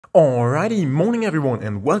Alrighty, morning everyone,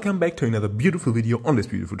 and welcome back to another beautiful video on this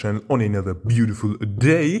beautiful channel on another beautiful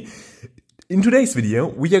day. In today's video,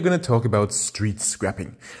 we are going to talk about street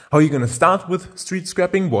scrapping. How you're going to start with street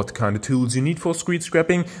scrapping, what kind of tools you need for street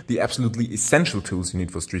scrapping, the absolutely essential tools you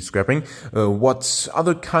need for street scrapping, what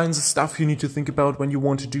other kinds of stuff you need to think about when you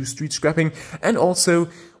want to do street scrapping, and also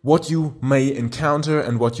what you may encounter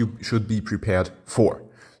and what you should be prepared for.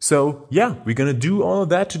 So yeah, we're going to do all of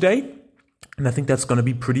that today. And I think that's going to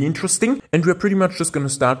be pretty interesting. And we're pretty much just going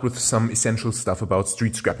to start with some essential stuff about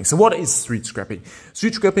street scrapping. So what is street scrapping?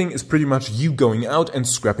 Street scrapping is pretty much you going out and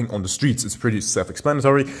scrapping on the streets. It's pretty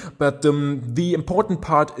self-explanatory. But the important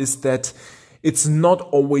part is that it's not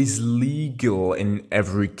always legal in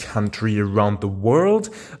every country around the world,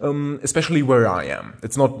 especially where I am.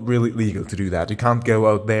 It's not really legal to do that. You can't go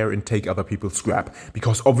out there and take other people's scrap,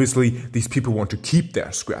 because obviously these people want to keep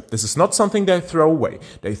their scrap. This is not something they throw away.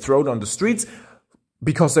 They throw it on the streets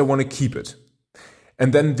because they want to keep it.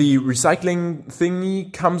 And then the recycling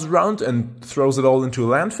thingy comes around and throws it all into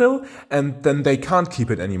a landfill, and then they can't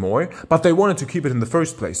keep it anymore, but they wanted to keep it in the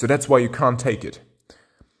first place, so that's why you can't take it.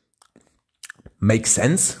 Makes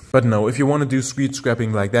sense? But no, if you want to do street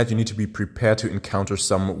scrapping like that, you need to be prepared to encounter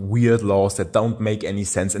some weird laws that don't make any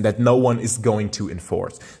sense and that no one is going to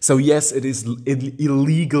enforce. So yes, it is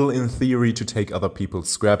illegal in theory to take other people's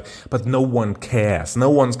scrap, but no one cares. No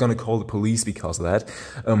one's gonna call the police because of that,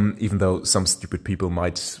 even though some stupid people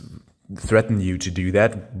might threaten you to do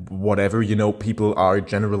that. Whatever, you know, people are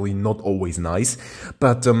generally not always nice,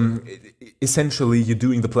 but essentially you're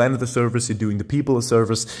doing the planet a service, you're doing the people a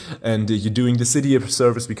service, and you're doing the city a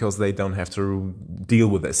service because they don't have to deal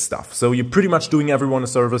with this stuff. So you're pretty much doing everyone a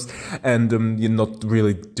service, and you're not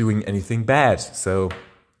really doing anything bad. So,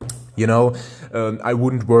 you know, I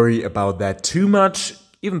wouldn't worry about that too much,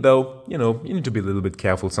 even though, you know, you need to be a little bit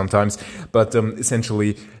careful sometimes. But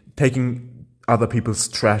essentially taking other people's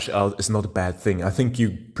trash out is not a bad thing. I think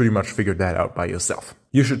you pretty much figured that out by yourself.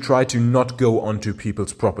 You should try to not go onto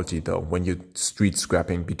people's property though when you're street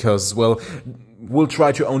scrapping, because, well, we'll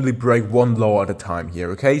try to only break one law at a time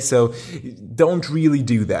here, okay? So don't really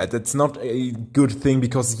do that. That's not a good thing,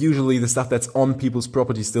 because usually the stuff that's on people's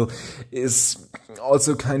property still is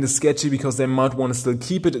also kind of sketchy, because they might want to still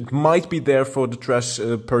keep it. It might be there for the trash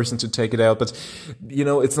person to take it out, but, you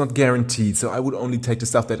know, it's not guaranteed. So I would only take the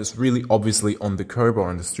stuff that is really obviously on the curb or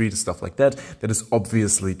on the street and stuff like that, that is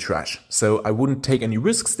obviously trash. So I wouldn't take any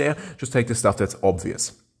risks there, just take the stuff that's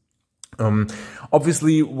obvious.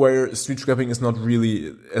 Obviously, where street scrapping is not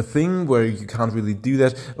really a thing, where you can't really do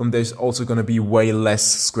that, there's also going to be way less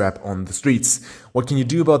scrap on the streets. What can you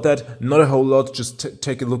do about that? Not a whole lot. Just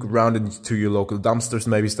take a look around into your local dumpsters,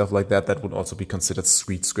 maybe stuff like that. That would also be considered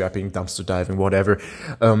street scrapping, dumpster diving, whatever.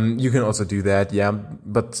 You can also do that, yeah.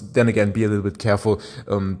 But then again, be a little bit careful.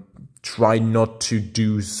 Try not to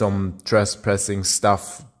do some trespassing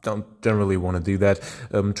stuff. Don't generally want to do that.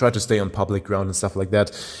 Try to stay on public ground and stuff like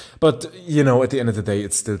that. But, you know, at the end of the day,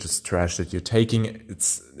 it's still just trash that you're taking.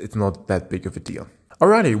 It's not that big of a deal.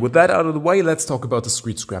 Alrighty, with that out of the way, let's talk about the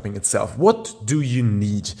street scrapping itself. What do you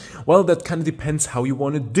need? Well, that kind of depends how you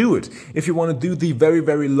want to do it. If you want to do the very,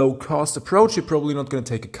 very low cost approach, you're probably not going to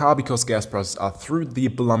take a car, because gas prices are through the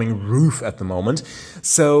blooming roof at the moment.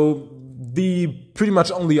 So the pretty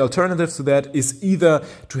much only alternative to that is either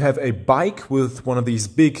to have a bike with one of these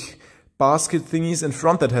big basket thingies in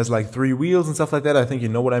front that has like 3 wheels and stuff like that. I think you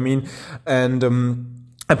know what I mean. And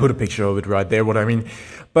I put a picture of it right there, what I mean.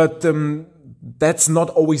 But that's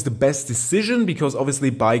not always the best decision, because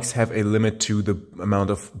obviously bikes have a limit to the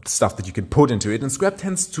amount of stuff that you can put into it. And scrap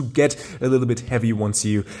tends to get a little bit heavy once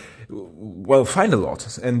you, well, find a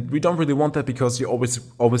lot. And we don't really want that, because you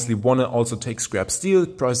obviously want to also take scrap steel.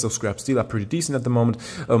 Prices of scrap steel are pretty decent at the moment.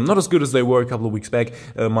 Not as good as they were a couple of weeks back,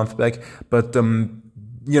 a month back, but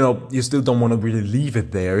you know, you still don't want to really leave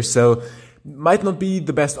it there. So might not be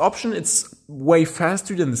the best option. It's way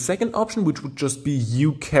faster than the second option, which would just be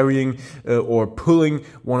you carrying or pulling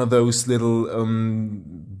one of those little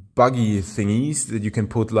buggy thingies that you can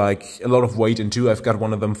put like a lot of weight into. I've got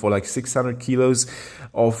one of them for like 600 kilos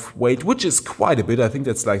of weight, which is quite a bit. I think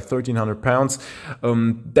that's like 1,300 pounds.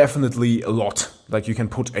 Definitely a lot. Like you can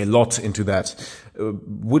put a lot into that,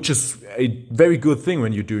 which is a very good thing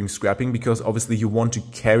when you're doing scrapping, because obviously you want to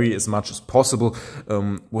carry as much as possible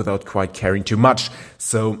without quite carrying too much.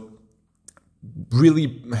 So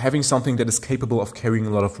really having something that is capable of carrying a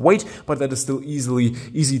lot of weight, but that is still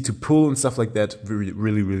easy to pull and stuff like that,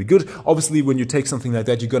 really good. Obviously, when you take something like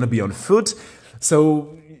that, you're going to be on foot.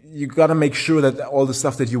 So you gotta make sure that all the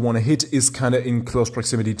stuff that you want to hit is kind of in close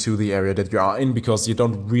proximity to the area that you are in, because you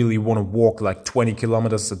don't really want to walk like 20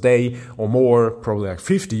 kilometers a day or more, probably like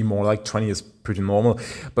 50, more like 20 is pretty normal,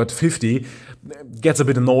 but 50 gets a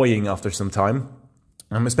bit annoying after some time,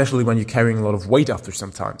 especially when you're carrying a lot of weight after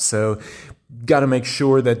some time. So gotta make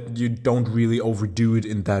sure that you don't really overdo it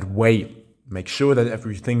in that way. Make sure that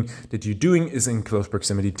everything that you're doing is in close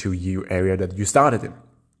proximity to your area that you started in.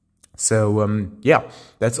 So yeah,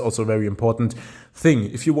 that's also a very important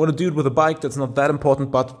thing. If you want to do it with a bike, that's not that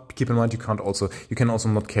important, but keep in mind you can also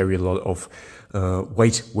not carry a lot of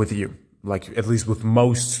weight with you. Like at least with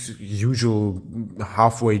most usual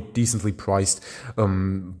halfway decently priced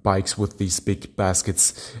bikes with these big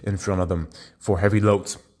baskets in front of them for heavy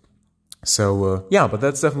loads. So yeah, but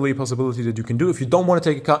that's definitely a possibility that you can do if you don't want to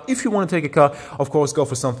take a car. If you want to take a car, of course, go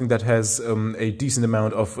for something that has a decent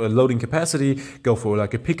amount of loading capacity. Go for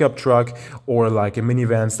like a pickup truck or like a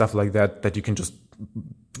minivan, stuff like that, that you can just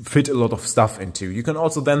fit a lot of stuff into. You can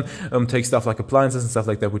also then take stuff like appliances and stuff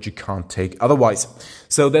like that, which you can't take otherwise.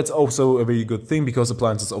 So that's also a very good thing, because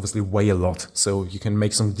appliances obviously weigh a lot. So you can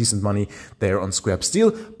make some decent money there on scrap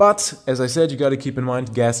steel. But as I said, you got to keep in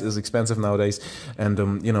mind gas is expensive nowadays,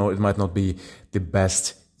 and you know, it might not be the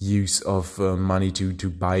best use of money to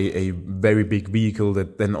buy a very big vehicle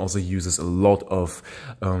that then also uses a lot of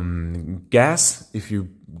gas. If you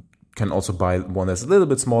can also buy one that's a little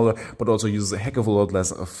bit smaller, but also uses a heck of a lot less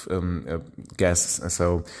of gas.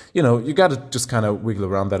 So, you know, you got to just kind of wiggle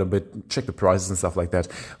around that a bit, check the prices and stuff like that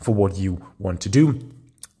for what you want to do.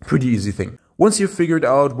 Pretty easy thing. Once you've figured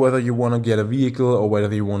out whether you want to get a vehicle or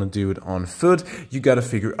whether you want to do it on foot, you got to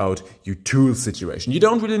figure out your tool situation. You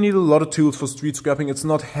don't really need a lot of tools for street scrapping. It's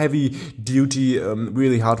not heavy duty,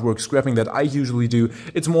 really hard work scrapping that I usually do.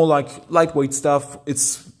 It's more like lightweight stuff.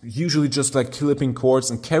 It's usually just like clipping cords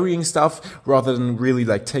and carrying stuff rather than really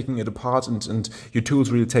like taking it apart and your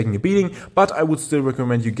tools really taking a beating. But I would still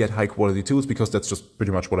recommend you get high quality tools, because that's just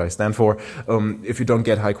pretty much what I stand for. If you don't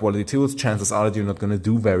get high quality tools, chances are that you're not going to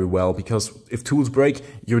do very well, because if tools break,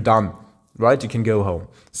 you're done, right? You can go home.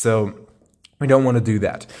 So we don't want to do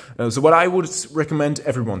that. So what I would recommend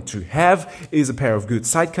everyone to have is a pair of good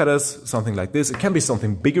side cutters, something like this. It can be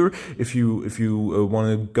something bigger. If you want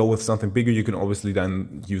to go with something bigger, you can obviously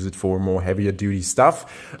then use it for more heavier duty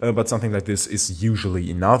stuff. But something like this is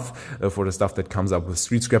usually enough for the stuff that comes up with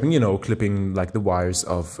street scrapping, you know, clipping like the wires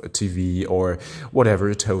of a TV or whatever,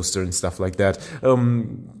 a toaster and stuff like that.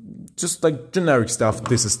 Just like generic stuff,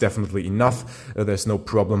 this is definitely enough. There's no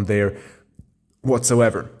problem there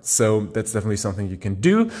whatsoever. So that's definitely something you can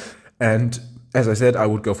do. And as I said, I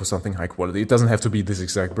would go for something high quality. It doesn't have to be this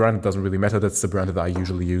exact brand. It doesn't really matter. That's the brand that I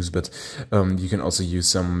usually use. But you can also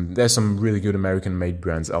use there's some really good American made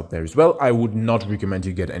brands out there as well. I would not recommend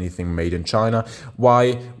you get anything made in China.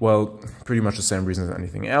 Why? Well, pretty much the same reason as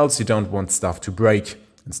anything else. You don't want stuff to break,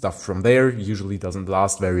 and stuff from there usually doesn't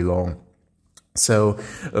last very long. So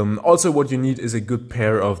also what you need is a good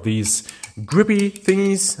pair of these grippy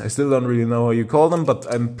thingies. I still don't really know how you call them, but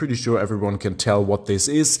I'm pretty sure everyone can tell what this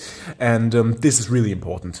is. And this is really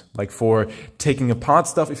important. Like for taking apart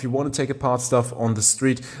stuff, if you want to take apart stuff on the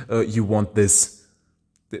street, you want this.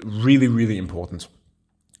 Really, really important.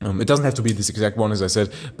 It doesn't have to be this exact one, as I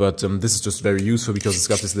said, but this is just very useful because it's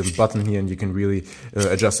got this little button here and you can really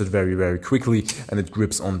adjust it very, very quickly, and it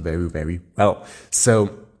grips on very, very well.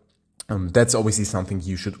 So that's obviously something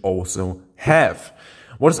you should also have.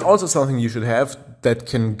 What is also something you should have that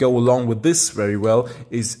can go along with this very well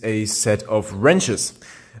is a set of wrenches.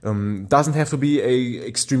 Doesn't have to be a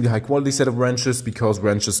extremely high quality set of wrenches, because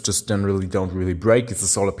wrenches just generally don't really break. It's a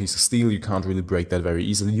solid piece of steel. You can't really break that very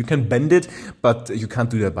easily. You can bend it, but you can't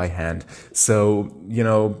do that by hand. So, you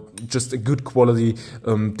know, just a good quality,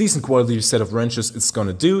 decent quality set of wrenches is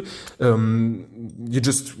gonna do. You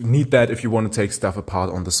just need that if you want to take stuff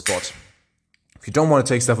apart on the spot. If you don't want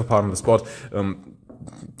to take stuff apart on the spot,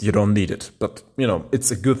 you don't need it. But, you know, it's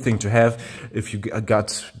a good thing to have if you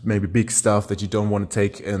got maybe big stuff that you don't want to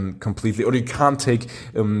take completely, or you can't take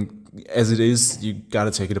as it is. You gotta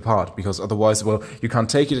take it apart, because otherwise, well, you can't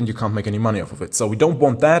take it and you can't make any money off of it. So we don't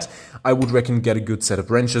want that. I would reckon get a good set of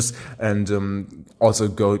wrenches, and also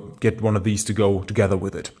go get one of these to go together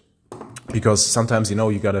with it. Because sometimes, you know,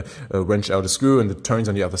 you gotta wrench out a screw and it turns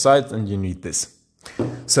on the other side, and you need this.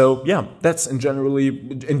 So yeah, that's in general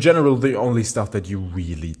the only stuff that you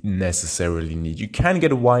really necessarily need. You can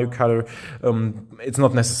get a wire cutter. It's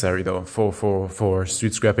not necessary though for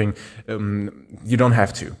street scrapping. You don't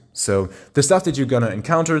have to. So the stuff that you're gonna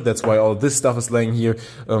encounter, that's why all this stuff is laying here,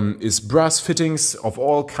 is brass fittings of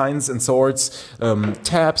all kinds and sorts,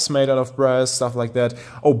 tabs made out of brass, stuff like that.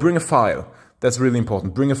 Oh, bring a file. That's really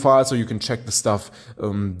important. Bring a file so you can check the stuff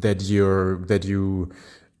that you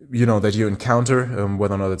encounter,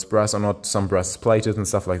 whether or not it's brass or not. Some brass is plated and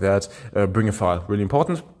stuff like that. Bring a file, really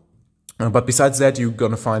important. But besides that, you're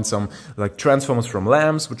gonna find some like transformers from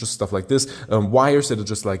lamps, which is stuff like this, wires that are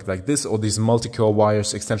just like this, or these multi-core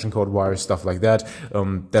wires, extension cord wires, stuff like that.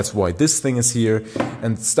 That's why this thing is here,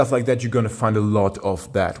 and stuff like that. You're gonna find a lot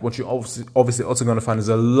of that. What you're obviously also gonna find is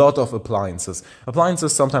a lot of appliances.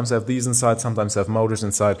 Appliances sometimes have these inside, sometimes have motors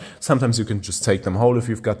inside. Sometimes you can just take them whole if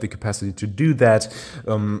you've got the capacity to do that.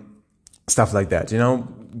 Stuff like that,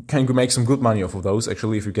 can make some good money off of those,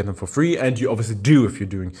 actually, if you get them for free, and you obviously do if you're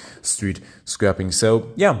doing street scrapping.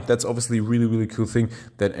 So yeah, that's obviously a really, really cool thing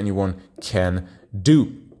that anyone can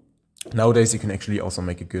do. Nowadays, you can actually also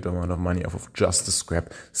make a good amount of money off of just the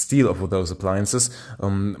scrap steel of those appliances.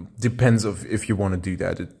 Depends if you want to do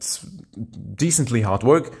that. It's decently hard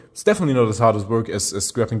work. It's definitely not as hard as work as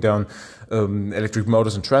scrapping down electric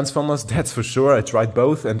motors and transformers, that's for sure. I tried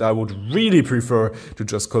both, and I would really prefer to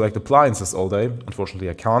just collect appliances all day. Unfortunately,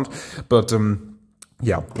 I can't. But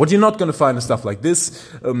yeah, what you're not going to find is stuff like this,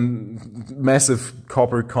 massive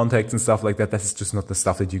copper contacts and stuff like that. That's just not the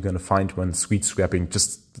stuff that you're going to find when street scrapping.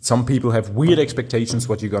 Just some people have weird expectations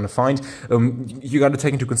what you're going to find. You got to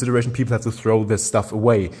take into consideration people have to throw this stuff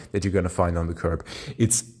away that you're going to find on the curb.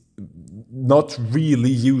 It's not really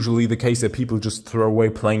usually the case that people just throw away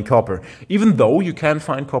plain copper, even though you can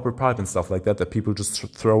find copper pipe and stuff like that people just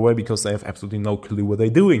throw away because they have absolutely no clue what they're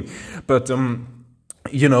doing. But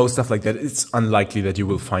stuff like that, it's unlikely that you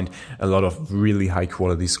will find a lot of really high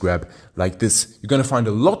quality scrap like this. You're going to find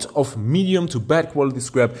a lot of medium to bad quality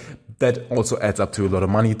scrap that also adds up to a lot of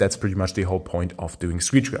money. That's pretty much the whole point of doing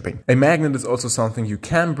street scrapping. A magnet is also something you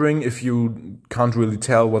can bring if you can't really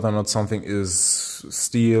tell whether or not something is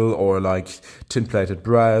steel or like tin-plated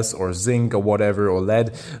brass or zinc or whatever, or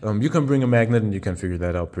lead. You can bring a magnet and you can figure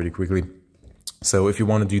that out pretty quickly. So if you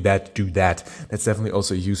want to do that, do that. That's definitely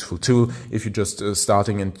also a useful tool if you're just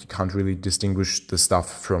starting and you can't really distinguish the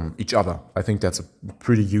stuff from each other. I think that's a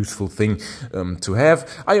pretty useful thing to have.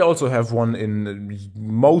 I also have one in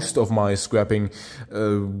most of my scrapping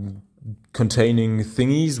containing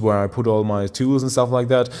thingies where I put all my tools and stuff like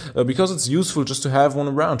that, because it's useful just to have one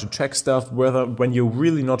around to check stuff, whether when you're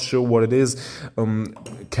really not sure what it is,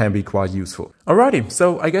 can be quite useful. Alrighty,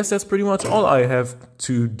 so I guess that's pretty much all I have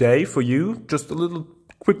today for you. Just a little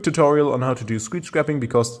quick tutorial on how to do street scrapping,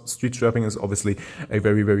 because street scrapping is obviously a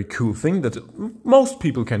very, very cool thing that most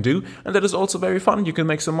people can do, and that is also very fun. You can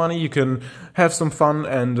make some money, you can have some fun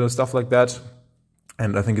and stuff like that.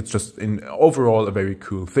 And I think it's just overall a very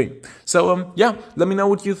cool thing. So yeah, let me know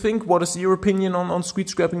what you think. What is your opinion on street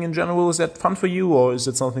scrapping in general? Is that fun for you, or is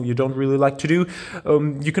it something you don't really like to do?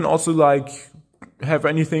 You can also have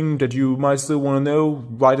anything that you might still want to know,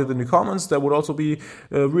 write it in the comments. That would also be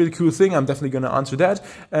a really cool thing. I'm definitely going to answer that.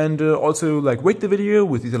 And also rate the video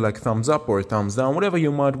with either thumbs up or a thumbs down, whatever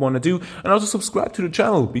you might want to do. And also subscribe to the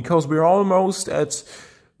channel, because we're almost at,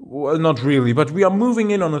 well, not really, but we are moving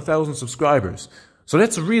in on 1,000 subscribers. So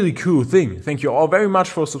that's a really cool thing. Thank you all very much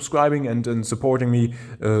for subscribing and supporting me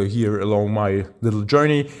here along my little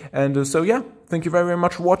journey. And so yeah, thank you very, very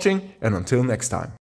much for watching, and until next time.